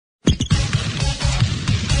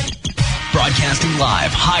Broadcasting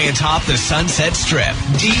live high atop the Sunset Strip,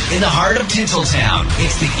 deep in the heart of Tinseltown.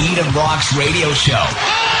 It's the Edom Rocks radio show.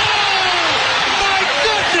 Oh, my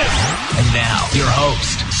goodness! And now, your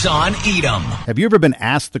host, Son Edom. Have you ever been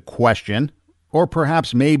asked the question, or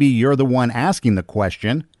perhaps maybe you're the one asking the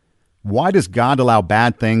question, why does God allow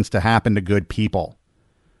bad things to happen to good people?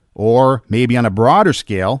 Or maybe on a broader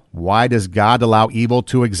scale, why does God allow evil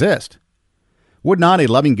to exist? Would not a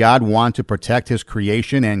loving God want to protect his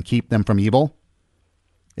creation and keep them from evil?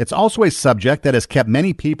 It's also a subject that has kept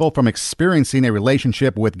many people from experiencing a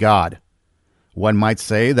relationship with God. One might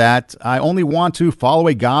say that I only want to follow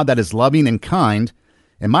a God that is loving and kind,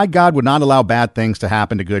 and my God would not allow bad things to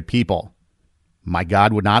happen to good people. My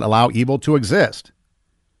God would not allow evil to exist.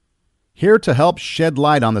 Here to help shed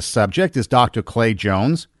light on the subject is Dr. Clay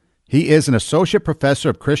Jones. He is an associate professor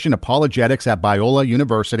of Christian apologetics at Biola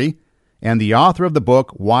University and the author of the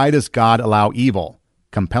book, Why Does God Allow Evil?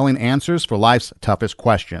 Compelling Answers for Life's Toughest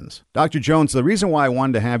Questions. Dr. Jones, the reason why I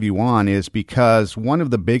wanted to have you on is because one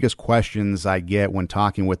of the biggest questions I get when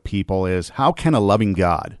talking with people is, how can a loving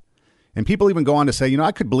God? And people even go on to say,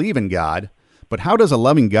 I could believe in God, but how does a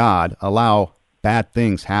loving God allow bad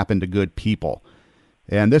things happen to good people?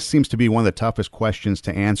 And this seems to be one of the toughest questions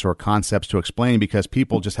to answer or concepts to explain because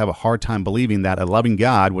people just have a hard time believing that a loving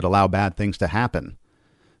God would allow bad things to happen.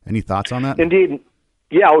 Any thoughts on that? Indeed.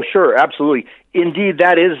 Yeah, sure, absolutely. Indeed,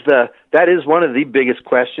 that is one of the biggest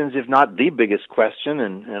questions, if not the biggest question,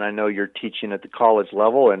 and I know you're teaching at the college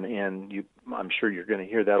level, and I'm sure you're going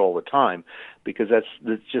to hear that all the time, because that's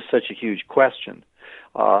just such a huge question.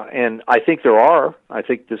 And I think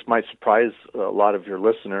this might surprise a lot of your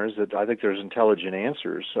listeners, that I think there's intelligent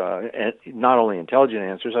answers, and not only intelligent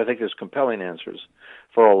answers, I think there's compelling answers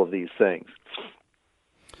for all of these things.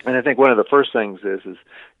 And I think one of the first things is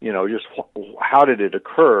just how did it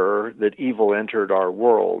occur that evil entered our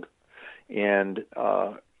world? And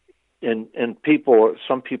people,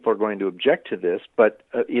 some people are going to object to this, but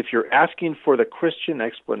if you're asking for the Christian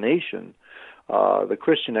explanation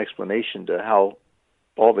to how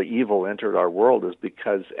all the evil entered our world is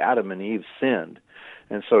because Adam and Eve sinned.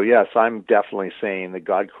 And so, yes, I'm definitely saying that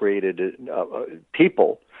God created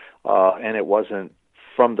people, and it wasn't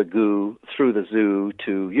from the goo through the zoo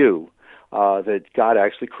to you, that God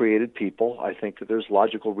actually created people. I think that there's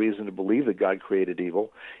logical reason to believe that God created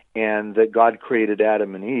evil, and that God created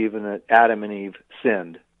Adam and Eve, and that Adam and Eve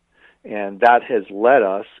sinned. And that has led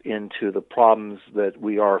us into the problems that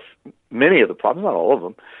we are, many of the problems, not all of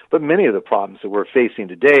them, but many of the problems that we're facing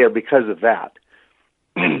today are because of that.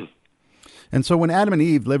 And so when Adam and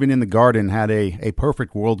Eve, living in the garden, had a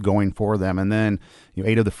perfect world going for them, and then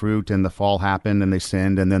ate of the fruit, and the fall happened, and they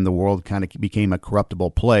sinned, and then the world kind of became a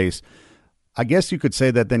corruptible place, I guess you could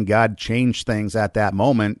say that then God changed things at that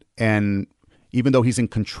moment, and even though he's in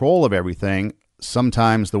control of everything,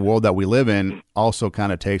 sometimes the world that we live in also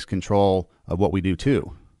kind of takes control of what we do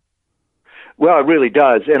too. Well, it really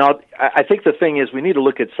does. And I think the thing is we need to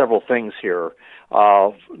look at several things here.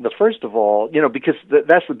 The first of all, because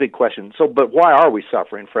that's the big question. So, but why are we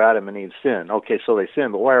suffering for Adam and Eve's sin? Okay, so they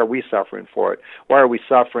sinned, but why are we suffering for it? Why are we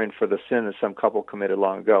suffering for the sin that some couple committed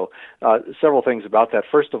long ago? Several things about that.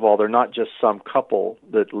 First of all, they're not just some couple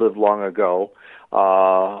that lived long ago.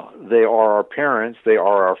 They are our parents. They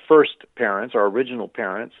are our first parents, our original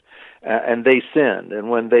parents, and they sinned.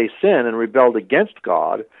 And when they sinned and rebelled against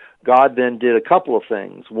God, God then did a couple of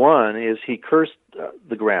things. One is he cursed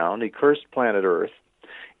the ground. He cursed planet Earth.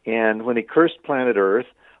 And when he cursed planet Earth,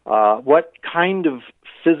 what kind of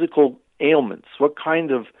physical ailments, what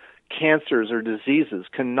kind of cancers or diseases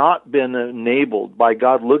cannot be enabled by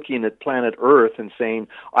God looking at planet Earth and saying,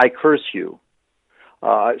 I curse you?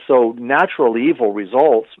 So natural evil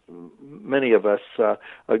results, many of us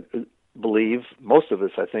believe, most of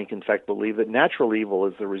us I think in fact believe that natural evil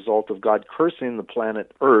is the result of God cursing the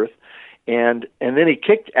planet Earth, and then he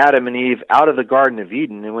kicked Adam and Eve out of the Garden of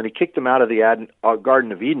Eden, and when he kicked them out of the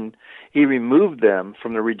Garden of Eden, he removed them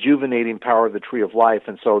from the rejuvenating power of the tree of life,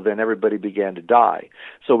 and so then everybody began to die.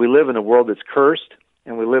 So we live in a world that's cursed,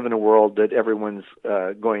 and we live in a world that everyone's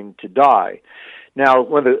going to die. Now,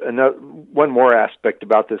 one more aspect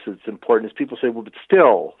about this that's important is people say, well, but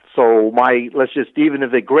still, so let's just, even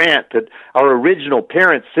if they grant that our original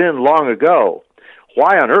parents sinned long ago,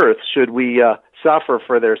 why on earth should we suffer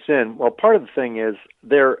for their sin? Well, part of the thing is,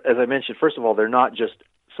 as I mentioned, first of all, they're not just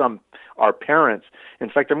our parents. In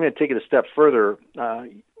fact, I'm going to take it a step further.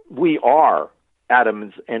 We are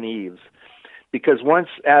Adam's and Eve's, because once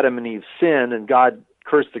Adam and Eve sinned and God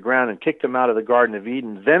cursed the ground and kicked them out of the Garden of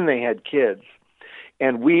Eden, then they had kids.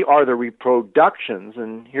 And we are the reproductions,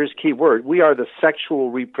 and here's the key word, we are the sexual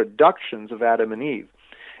reproductions of Adam and Eve.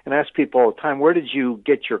 And I ask people all the time, where did you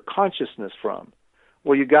get your consciousness from?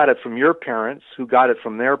 Well, you got it from your parents, who got it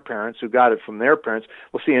from their parents, who got it from their parents.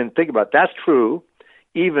 Well, see, and think about it, that's true.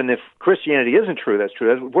 Even if Christianity isn't true, that's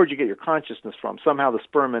true. Where'd you get your consciousness from? Somehow the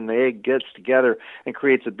sperm and the egg gets together and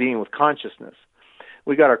creates a being with consciousness.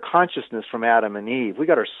 We got our consciousness from Adam and Eve. We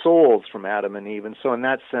got our souls from Adam and Eve. And so in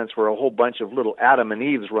that sense, we're a whole bunch of little Adam and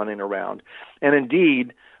Eves running around. And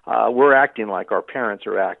indeed, we're acting like our parents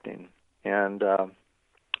are acting. And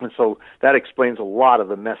so that explains a lot of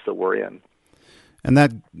the mess that we're in. And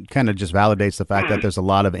that kind of just validates the fact that there's a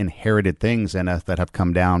lot of inherited things in us that have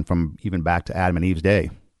come down from even back to Adam and Eve's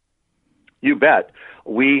day. You bet.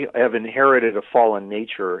 We have inherited a fallen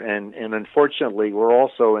nature, and unfortunately, we're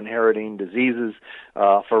also inheriting diseases.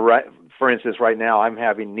 For instance, right now, I'm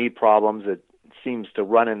having knee problems. It seems to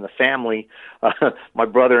run in the family. My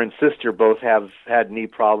brother and sister both have had knee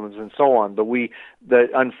problems, and so on. But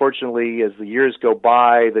unfortunately, as the years go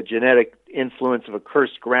by, the genetic influence of a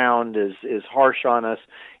cursed ground is harsh on us,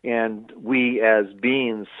 and we as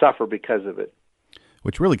beings suffer because of it.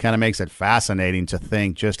 Which really kind of makes it fascinating to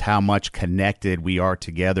think just how much connected we are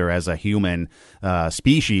together as a human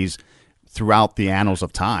species throughout the annals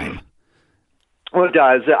of time. Well, it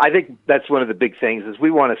does. I think that's one of the big things is we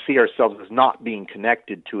want to see ourselves as not being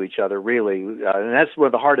connected to each other, really. And that's one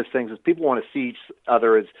of the hardest things is people want to see each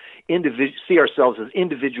other as see ourselves as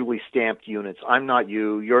individually stamped units. I'm not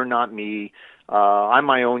you. You're not me. I'm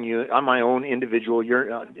my own unit. I'm my own individual.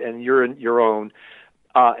 And you're your own.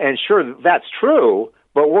 And sure, that's true,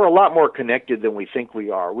 but we're a lot more connected than we think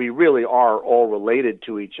we are. We really are all related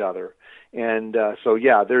to each other. And so,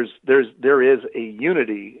 yeah, there is a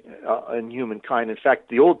unity in humankind. In fact,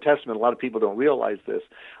 the Old Testament, a lot of people don't realize this.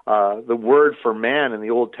 The word for man in the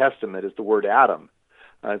Old Testament is the word Adam.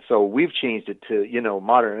 And so we've changed it to,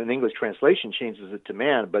 modern, an English translation changes it to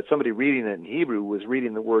man, but somebody reading it in Hebrew was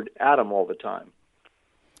reading the word Adam all the time.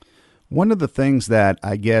 One of the things that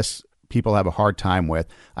I guess people have a hard time with,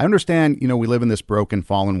 I understand, we live in this broken,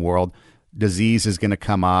 fallen world. Disease is going to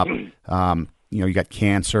come up. You got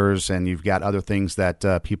cancers and you've got other things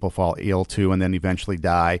that people fall ill to and then eventually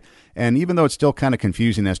die. And even though it's still kind of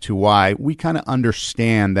confusing as to why, we kind of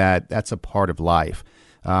understand that that's a part of life.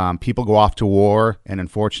 People go off to war and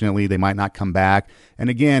unfortunately they might not come back. And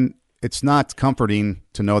again, it's not comforting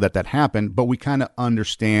to know that happened, but we kind of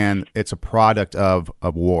understand it's a product of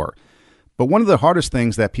war. But one of the hardest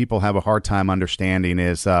things that people have a hard time understanding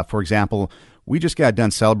is, for example, we just got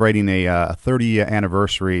done celebrating a 30th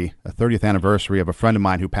anniversary of a friend of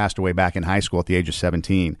mine who passed away back in high school at the age of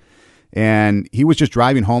 17. And he was just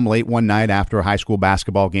driving home late one night after a high school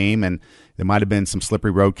basketball game, and there might have been some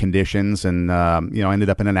slippery road conditions, and ended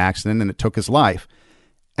up in an accident, and it took his life.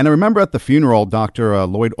 And I remember at the funeral, Dr.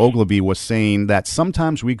 Lloyd Ogilvie was saying that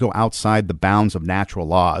sometimes we go outside the bounds of natural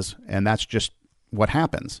laws, and that's just what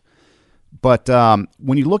happens. But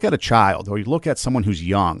when you look at a child or you look at someone who's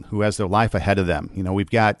young, who has their life ahead of them, we've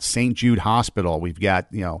got St. Jude Hospital, we've got,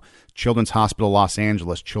 Children's Hospital Los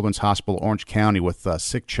Angeles, Children's Hospital Orange County with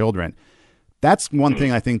sick children. That's one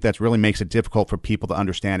thing I think that really makes it difficult for people to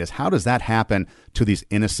understand is how does that happen to these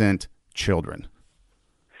innocent children?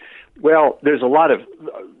 Well, there's a lot of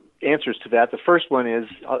answers to that. The first one is,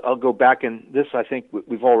 I'll go back, and this I think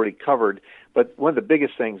we've already covered, but one of the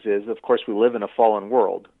biggest things is, of course, we live in a fallen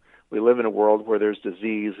world. We live in a world where there's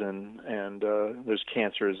disease and there's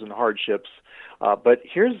cancers and hardships. But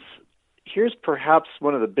here's perhaps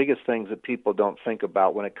one of the biggest things that people don't think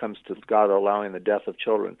about when it comes to God allowing the death of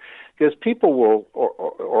children. Because people will,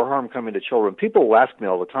 or harm coming to children, people will ask me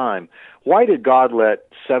all the time, why did God let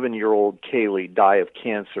 7-year-old Kaylee die of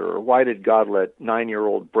cancer? Or why did God let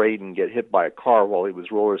 9-year-old Braden get hit by a car while he was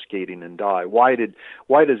roller skating and die? Why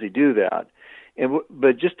does he do that?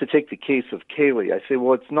 But just to take the case of Kaylee, I say,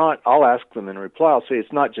 well, it's not, I'll ask them in reply, I'll say,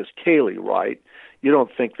 it's not just Kaylee, right? You don't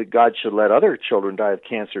think that God should let other children die of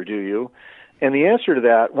cancer, do you? And the answer to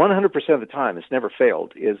that, 100% of the time, it's never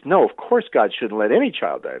failed, is no, of course God shouldn't let any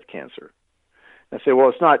child die of cancer. I say, well,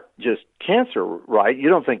 it's not just cancer, right? You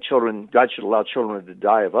don't think God should allow children to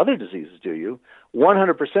die of other diseases, do you?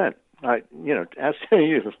 100%. Ask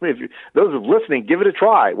those of listening, give it a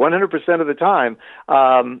try. 100% of the time,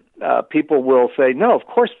 people will say, no, of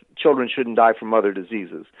course children shouldn't die from other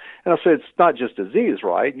diseases. And I'll say, it's not just disease,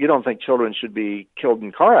 right? You don't think children should be killed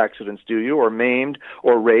in car accidents, do you? Or maimed,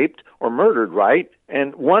 or raped, or murdered, right?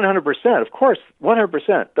 And 100%, of course,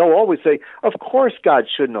 100%. They'll always say, of course God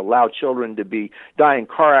shouldn't allow children to die in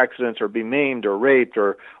car accidents or be maimed or raped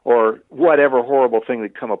or whatever horrible thing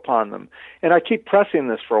that come upon them. And I keep pressing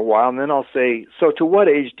this for a while, and then I'll say, so to what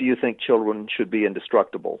age do you think children should be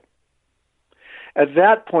indestructible? At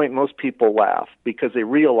that point, most people laugh because they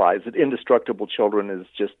realize that indestructible children is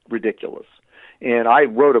just ridiculous. And I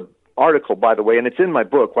wrote an article, by the way, and it's in my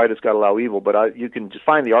book, Why Does God Allow Evil? But you can just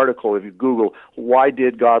find the article if you Google, why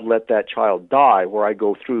did God let that child die, where I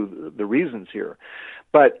go through the reasons here.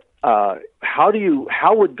 But how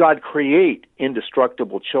would God create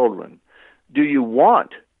indestructible children? Do you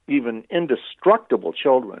want even indestructible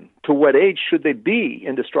children? To what age should they be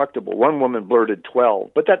indestructible? One woman blurted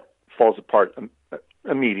 12, but that falls apart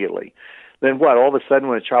immediately. Then what? All of a sudden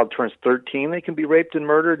when a child turns 13, they can be raped and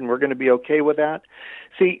murdered, and we're going to be okay with that?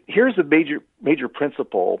 See, here's a major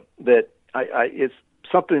principle that is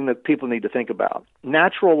something that people need to think about.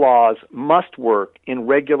 Natural laws must work in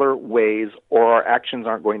regular ways, or our actions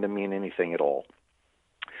aren't going to mean anything at all.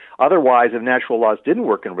 Otherwise, if natural laws didn't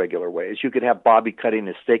work in regular ways, you could have Bobby cutting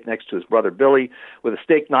his steak next to his brother Billy with a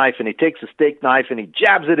steak knife, and he takes a steak knife and he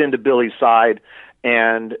jabs it into Billy's side,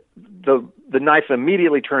 and the knife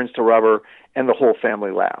immediately turns to rubber, and the whole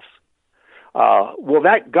family laughs.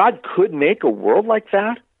 God could make a world like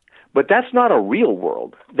that, but that's not a real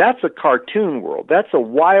world. That's a cartoon world. That's a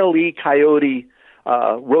Wile E. Coyote,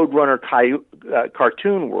 Roadrunner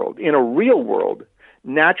cartoon world. In a real world,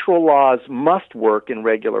 natural laws must work in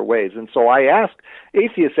regular ways. And so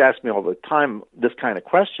atheists ask me all the time this kind of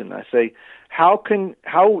question. I say, how could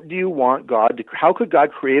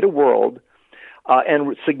God create a world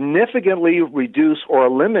and significantly reduce or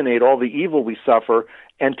eliminate all the evil we suffer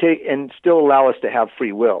and still allow us to have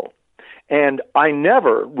free will? And I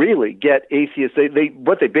never really get atheists.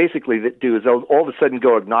 What they basically do is they'll all of a sudden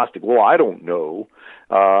go agnostic. Well, I don't know.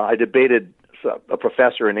 I debated a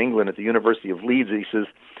professor in England at the University of Leeds. He says,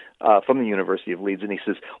 from the University of Leeds, and he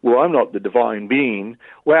says, well, I'm not the divine being.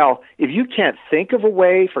 Well, if you can't think of a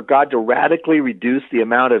way for God to radically reduce the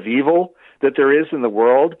amount of evil that there is in the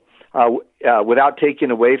world without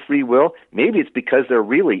taking away free will, maybe it's because there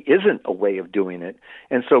really isn't a way of doing it.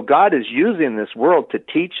 And so God is using this world to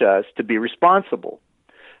teach us to be responsible.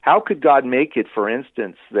 How could God make it, for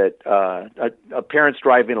instance, that a parent's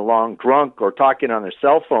driving along drunk or talking on their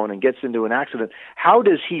cell phone and gets into an accident? How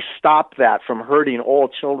does he stop that from hurting all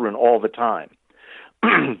children all the time?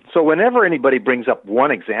 So whenever anybody brings up one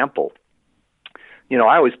example,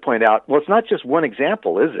 I always point out, well, it's not just one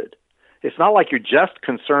example, is it? It's not like you're just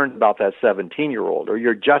concerned about that 17-year-old or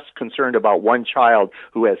you're just concerned about one child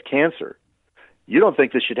who has cancer. You don't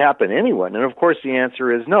think this should happen to anyone. And, of course, the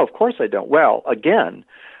answer is no, of course I don't. Well, again,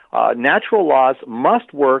 natural laws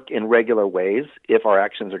must work in regular ways if our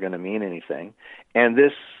actions are going to mean anything. And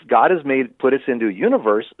God has put us into a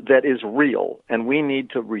universe that is real, and we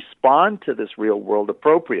need to respond to this real world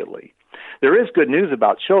appropriately. There is good news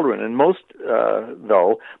about children, and most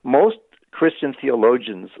Christian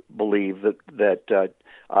theologians believe that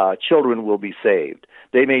children will be saved.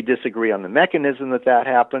 They may disagree on the mechanism that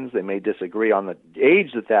happens. They may disagree on the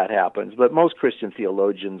age that happens. But most Christian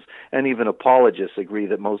theologians and even apologists agree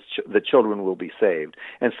that the children will be saved.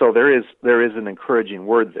 And so there is an encouraging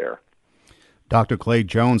word there. Dr. Clay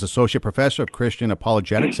Jones, Associate Professor of Christian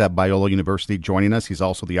Apologetics at Biola University, joining us. He's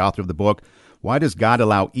also the author of the book, Why Does God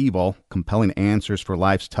Allow Evil? Compelling Answers for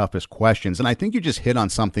Life's Toughest Questions. And I think you just hit on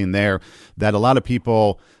something there that a lot of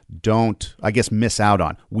people don't, miss out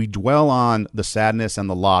on. We dwell on the sadness and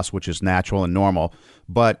the loss, which is natural and normal.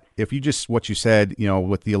 But if you just, what you said,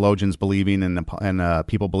 with theologians believing and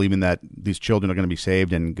people believing that these children are going to be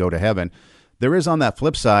saved and go to heaven, there is on that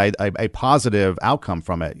flip side a positive outcome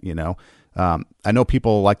from it, I know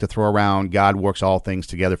people like to throw around God works all things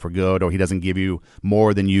together for good, or he doesn't give you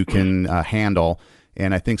more than you can handle.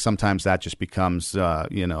 And I think sometimes that just becomes,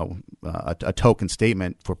 a token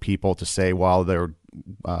statement for people to say while they're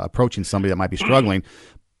approaching somebody that might be struggling.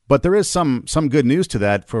 But there is some good news to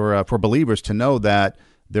that for believers to know that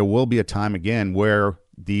there will be a time again where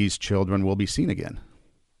these children will be seen again.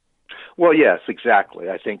 Well, yes, exactly.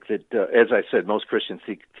 I think that, as I said, most Christian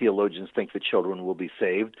theologians think that children will be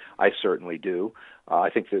saved. I certainly do. I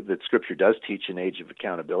think that Scripture does teach an age of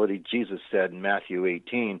accountability. Jesus said in Matthew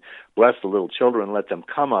 18, "Bless the little children, let them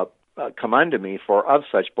come unto me, for of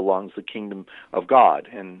such belongs the kingdom of God."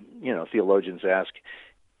 And, theologians ask,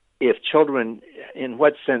 if children, in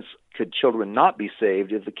what sense could children not be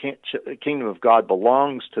saved if the kingdom of God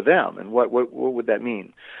belongs to them? And what would that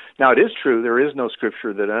mean? Now, it is true there is no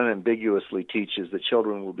scripture that unambiguously teaches that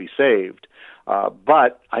children will be saved.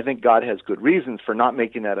 But I think God has good reasons for not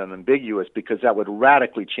making that unambiguous, because that would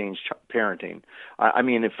radically change parenting. I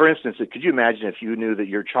mean, for instance, could you imagine if you knew that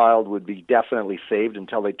your child would be definitely saved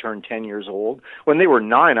until they turned 10 years old? When they were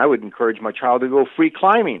 9, I would encourage my child to go free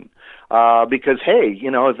climbing. Because, hey,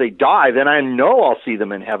 if they die, then I know I'll see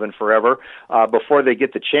them in heaven forever before they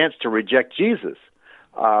get the chance to reject Jesus.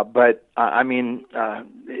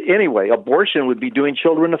 Anyway, abortion would be doing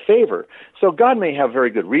children a favor. So God may have very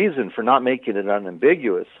good reason for not making it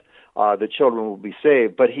unambiguous that children will be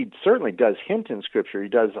saved, but he certainly does hint in Scripture. He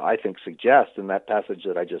does, I think, suggest in that passage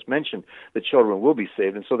that I just mentioned that children will be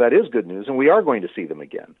saved, and so that is good news, and we are going to see them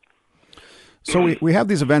again. So we have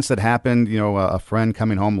these events that happened, a friend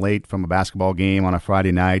coming home late from a basketball game on a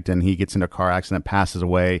Friday night, and he gets into a car accident, passes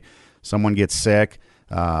away, someone gets sick.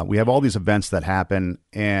 We have all these events that happen,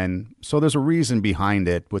 and so there's a reason behind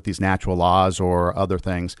it with these natural laws or other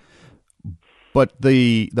things. But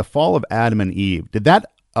the fall of Adam and Eve, did that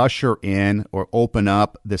usher in or open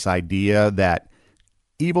up this idea that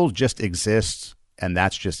evil just exists and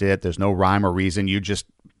that's just it? There's no rhyme or reason. You just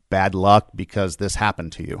bad luck because this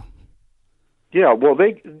happened to you. Yeah, well,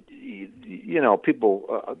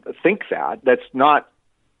 people think that. That's not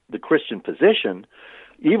the Christian position.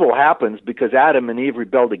 Evil happens because Adam and Eve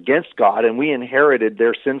rebelled against God, and we inherited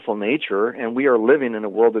their sinful nature, and we are living in a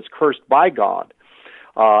world that's cursed by God.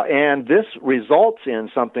 And this results in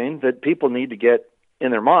something that people need to get in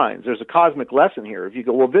their minds. There's a cosmic lesson here. If you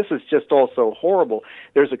go, well, this is just all so horrible,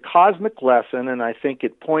 there's a cosmic lesson, and I think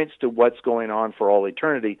it points to what's going on for all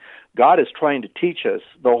eternity. God is trying to teach us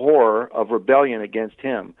the horror of rebellion against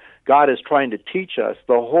him. God is trying to teach us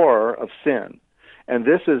the horror of sin. And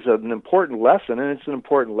this is an important lesson, and it's an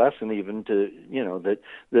important lesson even to,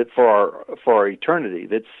 that for our eternity,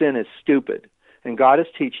 that sin is stupid. And God is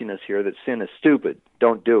teaching us here that sin is stupid.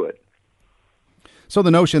 Don't do it. So the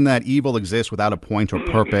notion that evil exists without a point or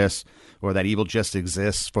purpose, or that evil just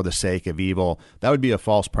exists for the sake of evil, that would be a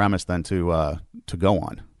false premise then to go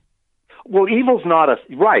on. Well, evil is not a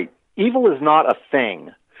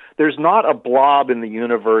thing. There's not a blob in the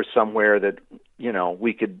universe somewhere that,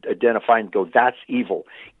 we could identify and go, that's evil.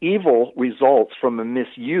 Evil results from a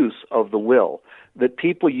misuse of the will, that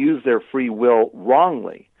people use their free will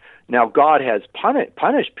wrongly. Now, God has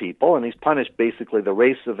punished people, and he's punished basically the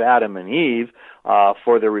race of Adam and Eve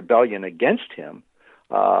for their rebellion against him,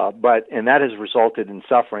 and that has resulted in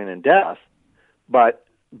suffering and death. But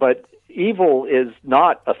evil is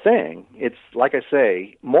not a thing. It's, like I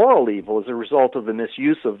say, moral evil is a result of the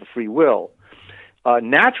misuse of the free will.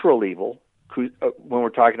 Natural evil, when we're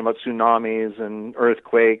talking about tsunamis and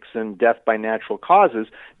earthquakes and death by natural causes,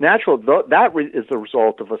 that is the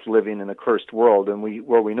result of us living in a cursed world and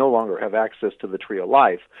where we no longer have access to the tree of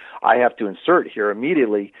life. I have to insert here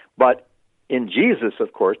immediately, but in Jesus,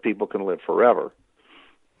 of course, people can live forever.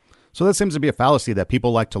 So that seems to be a fallacy, that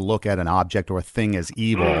people like to look at an object or a thing as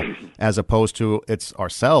evil as opposed to it's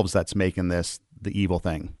ourselves that's making this the evil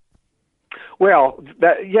thing. Well,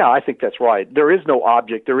 I think that's right. There is no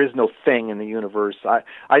object, there is no thing in the universe.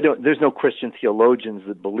 There's no Christian theologians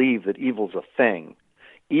that believe that evil's a thing.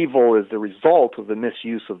 Evil is the result of the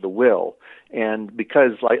misuse of the will. And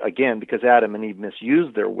because Adam and Eve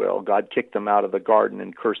misused their will, God kicked them out of the garden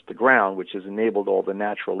and cursed the ground, which has enabled all the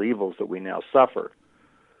natural evils that we now suffer.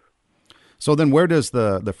 So then where does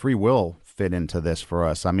the free will fit into this for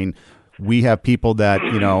us? I mean, we have people that,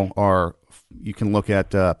 you can look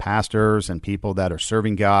at pastors and people that are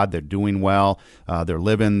serving God, they're doing well, they're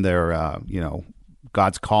living their,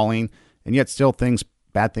 God's calling, and yet still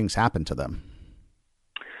bad things happen to them.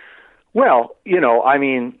 Well,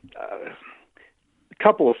 a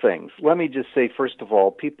couple of things. Let me just say, first of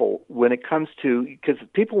all, people, when it comes to, because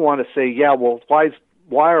people want to say,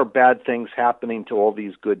 why are bad things happening to all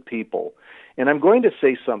these good people? And I'm going to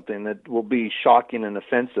say something that will be shocking and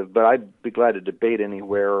offensive, but I'd be glad to debate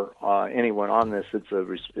anyone on this that's a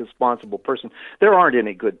responsible person. There aren't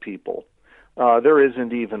any good people. There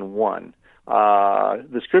isn't even one.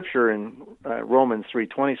 The scripture in Romans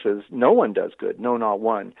 3:20 says, no one does good, no, not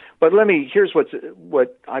one. But here's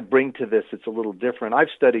what I bring to this. It's a little different. I've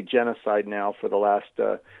studied genocide now for the last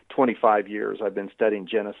 25 years. I've been studying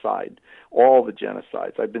genocide, all the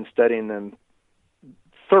genocides. I've been studying them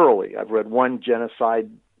thoroughly. I've read one genocide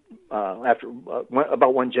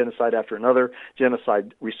about one genocide after another,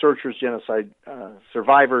 genocide researchers, genocide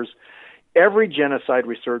survivors. Every genocide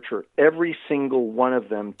researcher, every single one of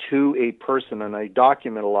them to a person, and I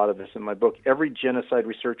document a lot of this in my book, every genocide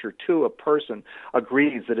researcher to a person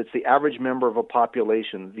agrees that it's the average member of a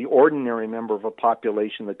population, the ordinary member of a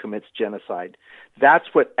population that commits genocide. That's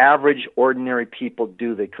what average, ordinary people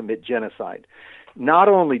do. They commit genocide. not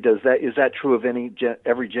only is that true of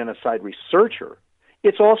every genocide researcher,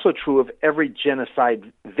 it's also true of every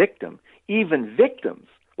genocide victim, even victims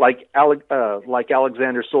like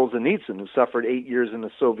Alexander Solzhenitsyn, who suffered 8 years in the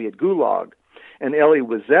Soviet Gulag, and Elie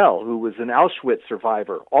Wiesel, who was an Auschwitz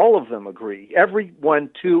survivor. All of them agree. Everyone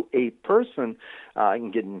to a person, I can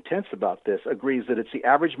get intense about this, agrees that it's the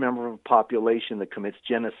average member of a population that commits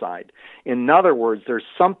genocide. In other words, there's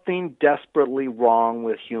something desperately wrong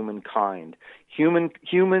with humankind.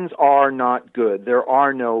 Humans are not good. There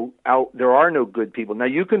are no good people. Now,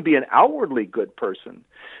 you can be an outwardly good person,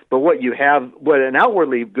 but what an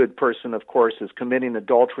outwardly good person, of course, is committing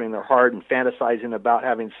adultery in their heart and fantasizing about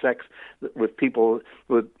having sex with people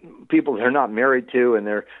they're not married to, and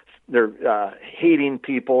they're hating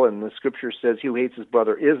people. And the Scripture says, "He who hates his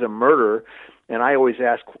brother is a murderer." And I always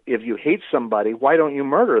ask, if you hate somebody, why don't you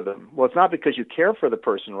murder them? Well, it's not because you care for the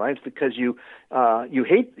person, right? It's because you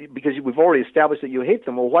hate, because we've already established that you hate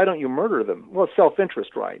them. Well, why don't you murder them? Well, it's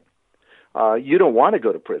self-interest, right? You don't want to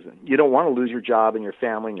go to prison. You don't want to lose your job and your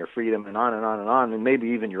family and your freedom and on and on and on, and maybe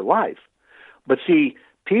even your life. But see,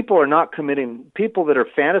 people that are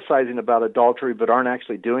fantasizing about adultery but aren't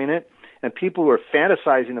actually doing it, and people who are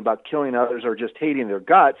fantasizing about killing others or just hating their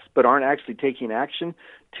guts but aren't actually taking action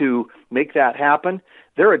to make that happen,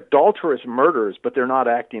 they're adulterous murderers, but they're not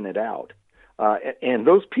acting it out. And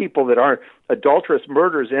those people that are adulterous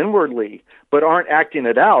murderers inwardly but aren't acting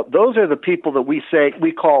it out, those are the people that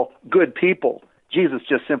we call good people. Jesus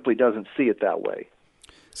just simply doesn't see it that way.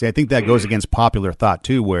 See, I think that goes against popular thought,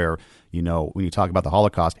 too, where, when you talk about the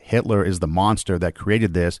Holocaust, Hitler is the monster that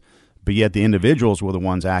created this, but yet the individuals were the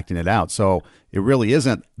ones acting it out. So it really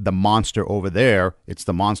isn't the monster over there. It's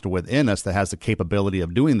the monster within us that has the capability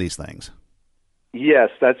of doing these things. Yes,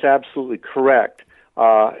 that's absolutely correct.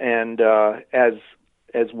 And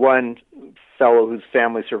as one fellow whose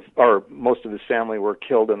family, or most of his family were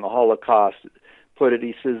killed in the Holocaust, put it,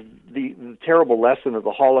 he says, the terrible lesson of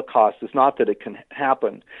the Holocaust is not that it can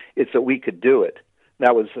happen, it's that we could do it.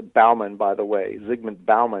 That was Bauman, by the way. Zygmunt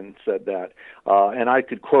Bauman said that. And I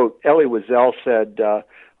could quote, Elie Wiesel said,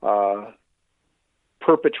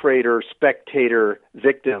 perpetrator, spectator,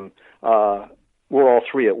 victim, we're all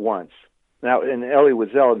three at once. Now, and Elie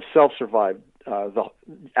Wiesel himself survived the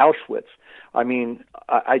Auschwitz. I mean,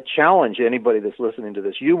 I challenge anybody that's listening to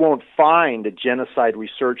this. You won't find a genocide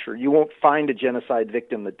researcher, you won't find a genocide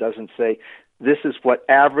victim that doesn't say, this is what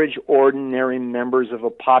average, ordinary members of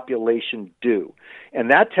a population do.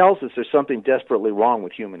 And that tells us there's something desperately wrong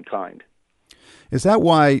with humankind. Is that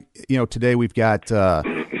why, today we've got,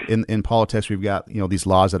 in politics, we've got, these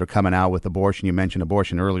laws that are coming out with abortion? You mentioned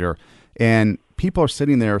abortion earlier. And people are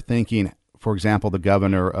sitting there thinking, for example, the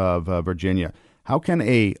governor of Virginia, how can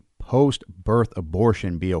a post-birth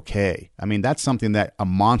abortion be okay? I mean, that's something that a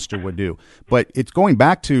monster would do. But it's going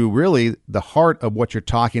back to really the heart of what you're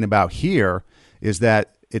talking about here, is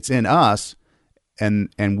that it's in us, and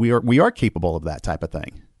we are capable of that type of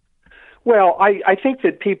thing. Well, I think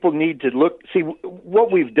that people need to see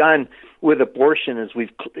what we've done with abortion is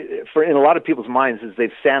in a lot of people's minds is they've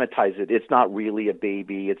sanitized it. It's not really a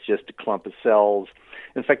baby. It's just a clump of cells.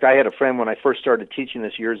 In fact, I had a friend when I first started teaching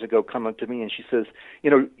this years ago come up to me and she says,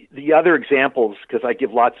 the other examples, because I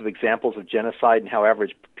give lots of examples of genocide and how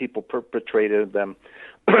average people perpetrated them.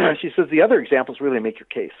 She says, the other examples really make your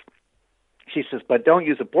case. She says, but don't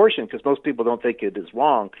use abortion because most people don't think it is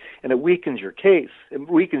wrong, and it weakens your case. It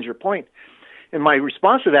weakens your point. And my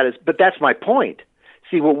response to that is, but that's my point.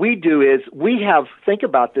 See, what we do is think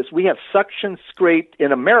about this, we have suction scraped,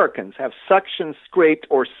 and Americans have suction scraped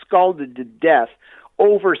or scalded to death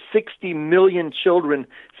over 60 million children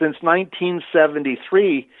since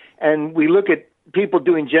 1973, and we look at people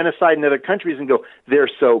doing genocide in other countries and go, they're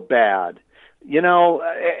so bad.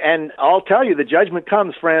 And I'll tell you, the judgment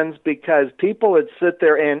comes, friends, because people that sit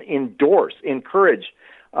there and encourage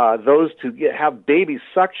those to have babies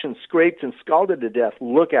suction scraped and scalded to death.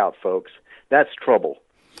 Look out, folks. That's trouble.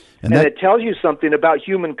 And it tells you something about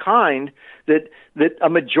humankind that a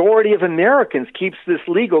majority of Americans keeps this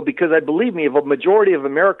legal because, believe me, if a majority of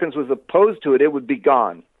Americans was opposed to it, it would be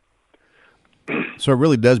gone. So it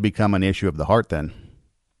really does become an issue of the heart then.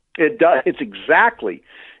 It does. It's exactly.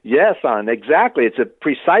 Yes, exactly. It's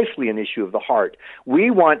precisely an issue of the heart. We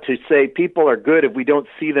want to say people are good if we don't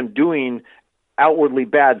see them doing outwardly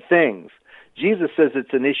bad things. Jesus says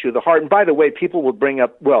it's an issue of the heart. And by the way, people will bring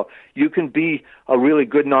up, well, you can be a really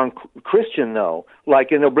good non-Christian, though.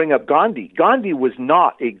 And they'll bring up Gandhi. Gandhi was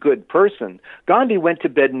not a good person. Gandhi went to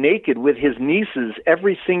bed naked with his nieces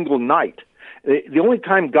every single night. The only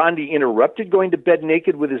time Gandhi interrupted going to bed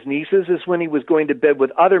naked with his nieces is when he was going to bed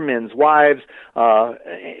with other men's wives,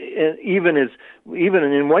 even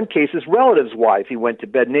in one case, his relative's wife. He went to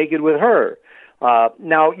bed naked with her.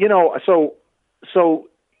 Now, so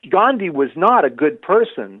Gandhi was not a good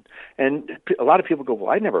person, and a lot of people go,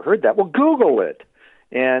 "Well, I never heard that." Well, Google it.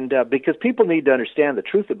 And because people need to understand the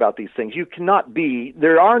truth about these things.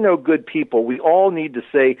 There are no good people. We all need to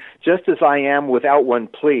say, just as I am without one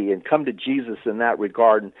plea, and come to Jesus in that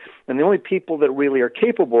regard. And the only people that really are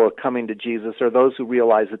capable of coming to Jesus are those who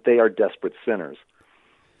realize that they are desperate sinners.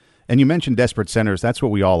 And you mentioned desperate sinners. That's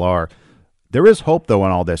what we all are. There is hope, though,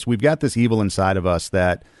 in all this. We've got this evil inside of us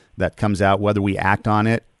that comes out, whether we act on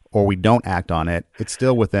it or we don't act on it. It's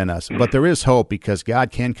still within us. But there is hope because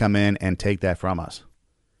God can come in and take that from us.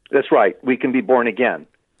 That's right. We can be born again.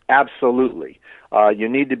 Absolutely. You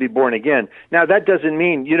need to be born again. Now, that doesn't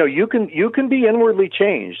mean, you can be inwardly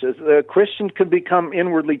changed. A Christian can become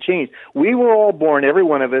inwardly changed. We were all born, every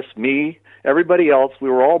one of us, me, everybody else, we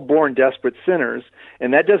were all born desperate sinners.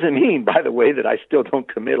 And that doesn't mean, by the way, that I still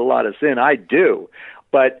don't commit a lot of sin. I do.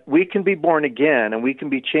 But we can be born again, and we can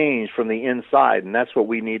be changed from the inside, and that's what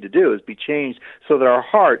we need to do, is be changed so that our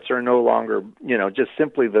hearts are no longer, just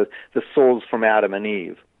simply the souls from Adam and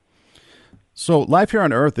Eve. So life here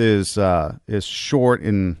on Earth is short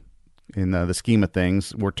in the scheme of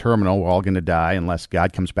things. We're terminal. We're all going to die unless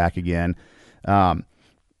God comes back again. But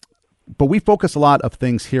we focus a lot of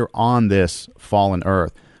things here on this fallen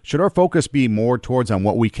Earth. Should our focus be more towards on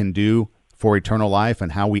what we can do for eternal life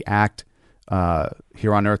and how we act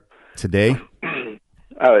here on Earth today?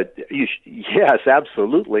 Yes,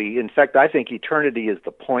 absolutely. In fact, I think eternity is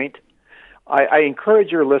the point. I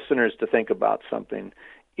encourage your listeners to think about something.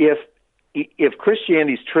 If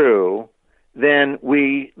Christianity is true, then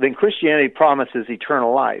Christianity promises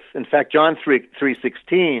eternal life. In fact, John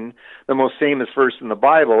 3:16, the most famous verse in the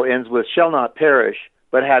Bible, ends with "shall not perish,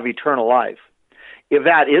 but have eternal life." If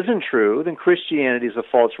that isn't true, then Christianity is a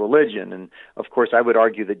false religion. And of course, I would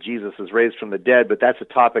argue that Jesus is raised from the dead, but that's a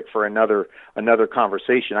topic for another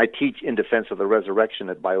conversation. I teach in defense of the resurrection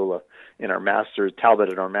at Biola in our Talbot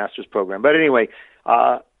in our master's program. But anyway,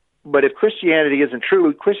 but if Christianity isn't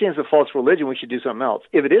true, Christianity is a false religion, we should do something else.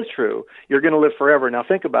 If it is true, you're going to live forever. Now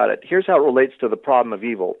think about it. Here's how it relates to the problem of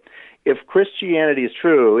evil. If Christianity is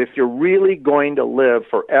true, if you're really going to live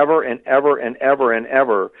forever and ever and ever and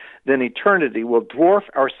ever, then eternity will dwarf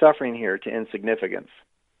our suffering here to insignificance.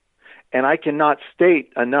 And I cannot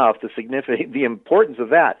state enough the importance of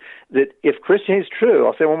that if Christianity is true,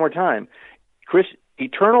 I'll say it one more time,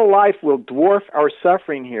 eternal life will dwarf our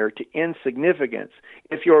suffering here to insignificance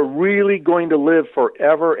if you're really going to live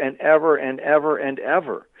forever and ever and ever and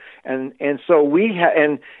ever. And so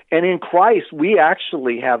and in Christ we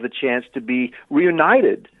actually have the chance to be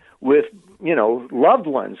reunited with loved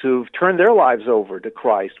ones who've turned their lives over to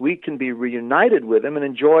Christ. We can be reunited with them and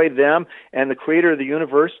enjoy them and the Creator of the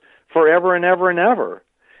universe forever and ever and ever.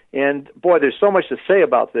 And boy, there's so much to say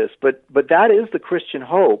about this, but that is the Christian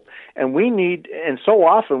hope. And and so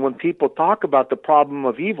often when people talk about the problem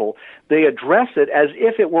of evil, they address it as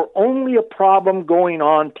if it were only a problem going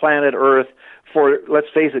on planet Earth for, let's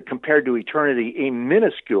face it, compared to eternity, a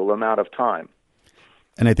minuscule amount of time.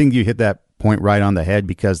 And I think you hit that point right on the head,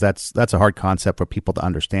 because that's a hard concept for people to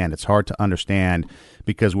understand. It's hard to understand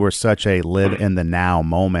because we're such a live in the now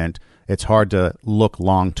moment. It's hard to look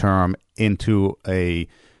long term into a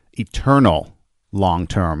eternal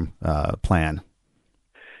long-term plan.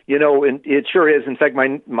 And it sure is. In fact,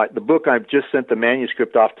 the book I've just sent the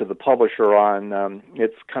manuscript off to the publisher on,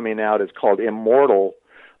 it's coming out. It's called Immortal,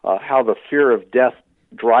 How the Fear of Death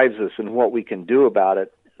Drives Us and What We Can Do About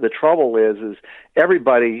It. The trouble is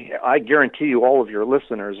everybody, I guarantee you all of your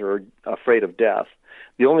listeners are afraid of death.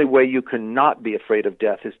 The only way you can not be afraid of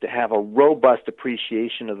death is to have a robust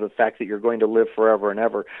appreciation of the fact that you're going to live forever and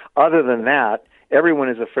ever. Other than that, everyone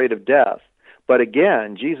is afraid of death. But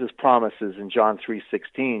again, Jesus promises in John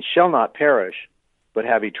 3:16, shall not perish, but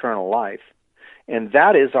have eternal life. And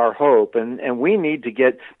that is our hope. And we need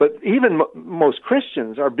to but even most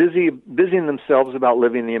Christians are busying themselves about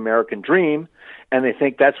living the American dream, and they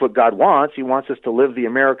think that's what God wants. He wants us to live the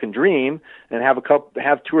American dream and have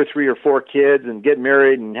 2 or 3 or 4 kids and get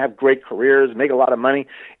married and have great careers, make a lot of money.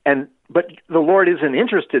 But the Lord isn't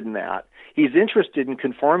interested in that. He's interested in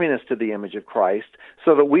conforming us to the image of Christ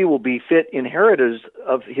so that we will be fit inheritors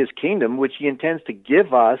of his kingdom, which he intends to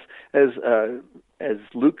give us as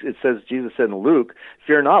Luke, it says, Jesus said in Luke,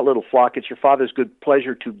 fear not, little flock, it's your Father's good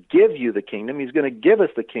pleasure to give you the kingdom. He's going to give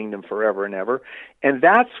us the kingdom forever and ever. And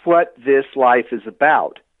that's what this life is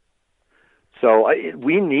about. So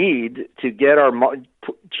we need to get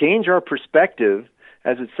change our perspective,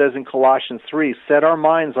 as it says in Colossians 3, set our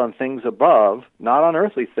minds on things above, not on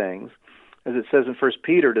earthly things, as it says in 1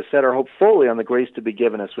 Peter, to set our hope fully on the grace to be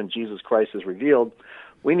given us when Jesus Christ is revealed.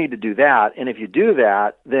 We need to do that, and if you do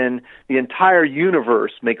that, then the entire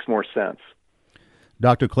universe makes more sense.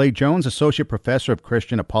 Dr. Clay Jones, Associate Professor of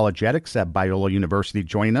Christian Apologetics at Biola University,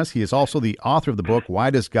 joining us. He is also the author of the book, Why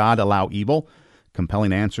Does God Allow Evil?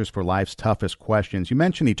 Compelling Answers for Life's Toughest Questions. You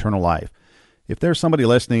mentioned eternal life. If there's somebody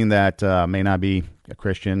listening that may not be a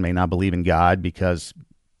Christian, may not believe in God because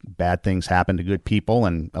bad things happen to good people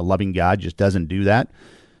and a loving God just doesn't do that,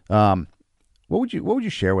 what would you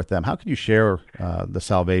share with them? How could you share the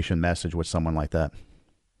salvation message with someone like that?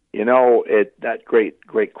 That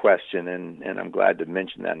great question, and I'm glad to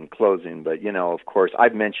mention that in closing. But of course,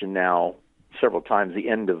 I've mentioned now several times the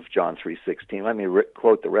end of John 3:16. Let me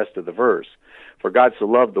quote the rest of the verse. For God so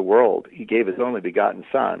loved the world, he gave his only begotten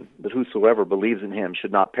Son, that whosoever believes in him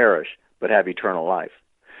should not perish, but have eternal life.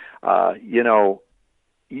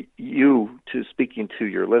 Speaking to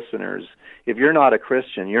your listeners, if you're not a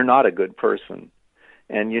Christian, you're not a good person.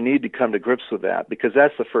 And you need to come to grips with that, because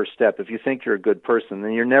that's the first step. If you think you're a good person,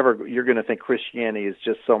 then you're going to think Christianity is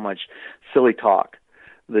just so much silly talk.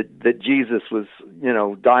 That Jesus was,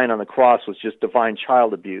 dying on the cross was just divine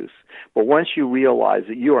child abuse. But once you realize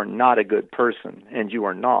that you are not a good person, and you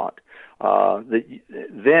are not,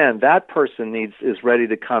 then that person is ready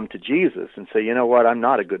to come to Jesus and say, you know what, I'm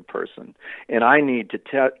not a good person, and I need to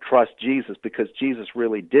trust Jesus, because Jesus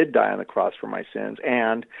really did die on the cross for my sins,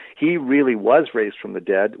 and he really was raised from the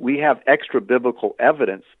dead. We have extra biblical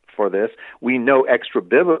evidence for this. We know extra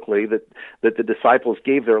biblically that the disciples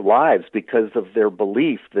gave their lives because of their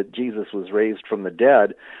belief that Jesus was raised from the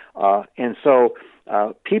dead, and so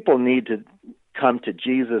people need to come to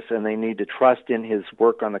Jesus, and they need to trust in his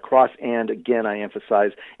work on the cross, and again, I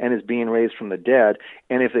emphasize, and his being raised from the dead.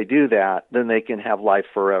 And if they do that, then they can have life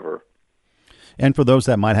forever. And for those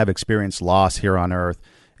that might have experienced loss here on earth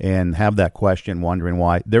and have that question, wondering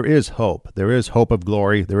why, there is hope. There is hope of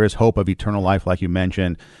glory. There is hope of eternal life, like you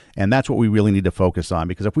mentioned. And that's what we really need to focus on,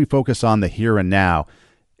 because if we focus on the here and now,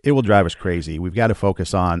 it will drive us crazy. We've got to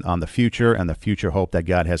focus on the future and the future hope that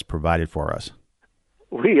God has provided for us.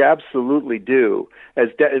 We absolutely do. As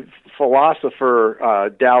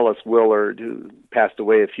philosopher Dallas Willard, who passed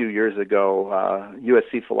away a few years ago,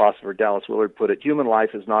 USC philosopher Dallas Willard put it, human life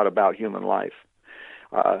is not about human life.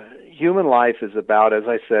 Human life is about, as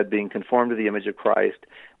I said, being conformed to the image of Christ.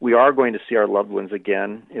 We are going to see our loved ones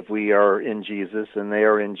again if we are in Jesus, and they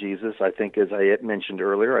are in Jesus. I think, as I mentioned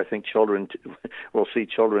earlier, I think children will see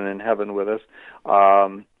children in heaven with us.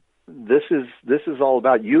 This is all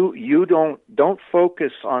about you. You don't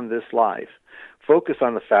focus on this life. Focus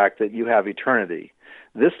on the fact that you have eternity.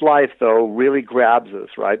 This life, though, really grabs us,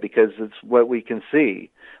 right? Because it's what we can see.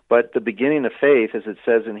 But the beginning of faith, as it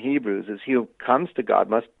says in Hebrews, is he who comes to God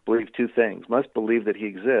must believe two things: must believe that he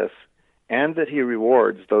exists, and that he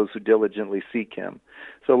rewards those who diligently seek him.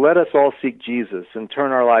 So let us all seek Jesus and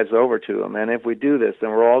turn our lives over to him. And if we do this, then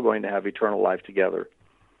we're all going to have eternal life together.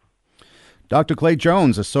 Dr. Clay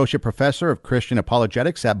Jones, Associate Professor of Christian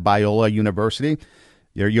Apologetics at Biola University.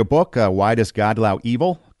 Your book, Why Does God Allow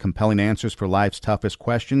Evil? Compelling Answers for Life's Toughest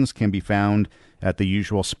Questions, can be found at the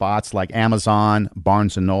usual spots like Amazon,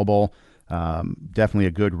 Barnes & Noble. Definitely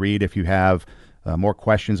a good read if you have more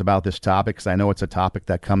questions about this topic, because I know it's a topic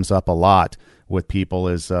that comes up a lot with people,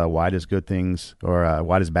 is why does good things or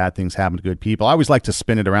why does bad things happen to good people? I always like to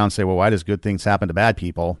spin it around and say, well, why does good things happen to bad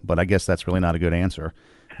people? But I guess that's really not a good answer.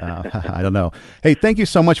 I don't know. Hey, thank you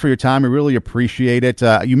so much for your time. I really appreciate it.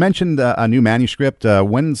 You mentioned a new manuscript.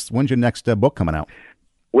 When's your next book coming out?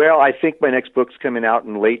 Well, I think my next book's coming out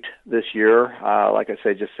in late this year. Like I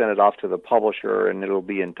said, just sent it off to the publisher, and it'll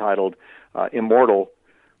be entitled Immortal,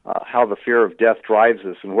 How the Fear of Death Drives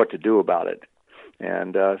Us and What to Do About It.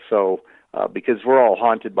 And because we're all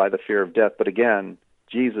haunted by the fear of death, but again,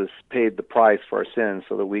 Jesus paid the price for our sins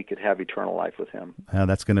so that we could have eternal life with him.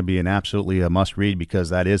 That's going to be an absolutely a must-read, because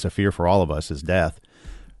that is a fear for all of us, is death.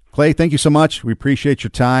 Clay, thank you so much. We appreciate your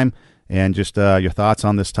time and just your thoughts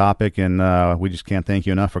on this topic, and we just can't thank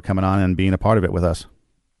you enough for coming on and being a part of it with us.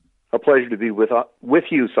 A pleasure to be with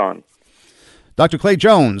you, son. Dr. Clay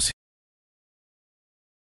Jones.